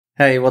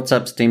Hey, what's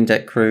up Steam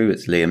Deck crew?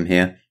 It's Liam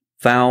here.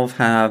 Valve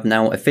have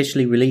now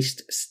officially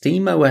released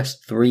SteamOS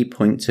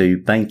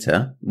 3.2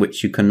 beta,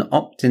 which you can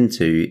opt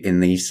into in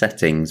the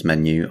settings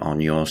menu on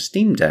your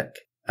Steam Deck.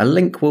 A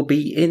link will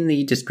be in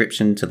the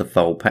description to the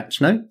full patch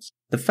notes.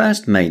 The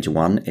first major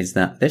one is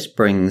that this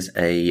brings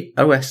a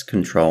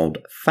OS-controlled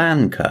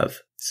fan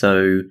curve,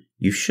 so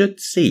you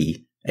should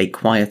see a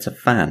quieter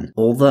fan,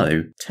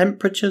 although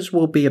temperatures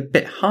will be a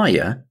bit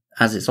higher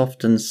as it's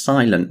often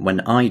silent when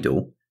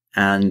idle,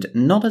 and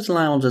not as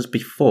loud as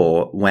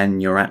before when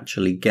you're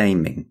actually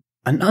gaming.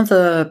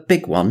 Another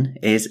big one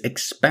is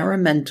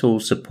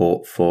experimental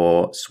support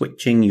for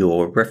switching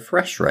your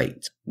refresh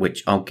rate,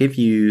 which I'll give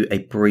you a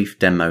brief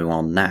demo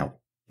on now.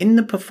 In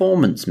the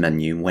performance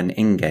menu when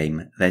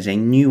in-game, there's a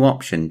new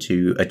option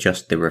to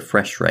adjust the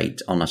refresh rate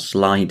on a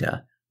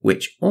slider,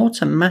 which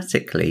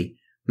automatically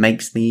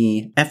makes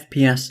the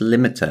FPS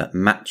limiter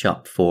match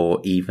up for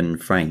even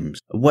frames.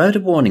 A word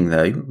of warning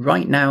though,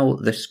 right now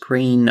the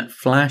screen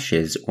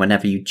flashes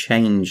whenever you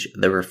change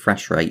the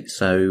refresh rate,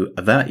 so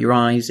avert your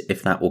eyes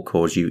if that will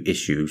cause you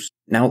issues.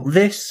 Now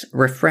this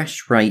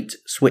refresh rate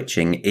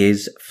switching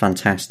is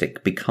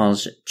fantastic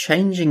because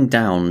changing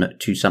down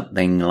to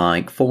something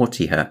like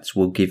 40 Hz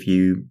will give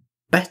you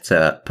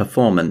better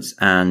performance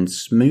and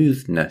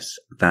smoothness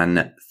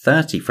than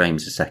 30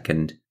 frames a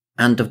second.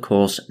 And of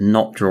course,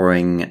 not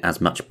drawing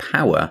as much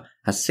power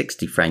as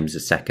 60 frames a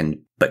second,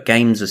 but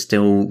games are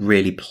still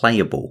really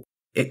playable.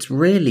 It's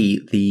really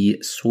the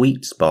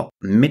sweet spot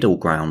middle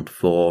ground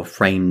for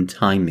frame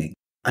timing.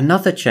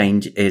 Another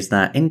change is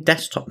that in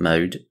desktop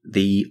mode,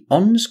 the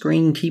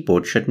on-screen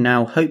keyboard should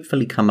now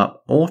hopefully come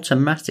up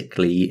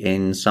automatically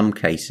in some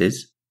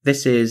cases.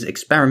 This is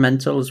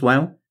experimental as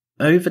well.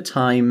 Over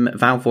time,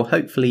 Valve will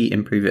hopefully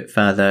improve it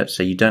further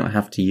so you don't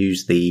have to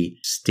use the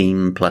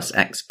Steam plus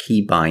X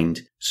keybind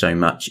so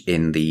much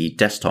in the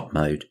desktop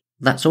mode.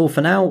 That's all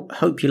for now.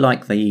 Hope you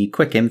like the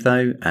quick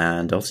info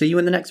and I'll see you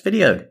in the next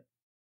video.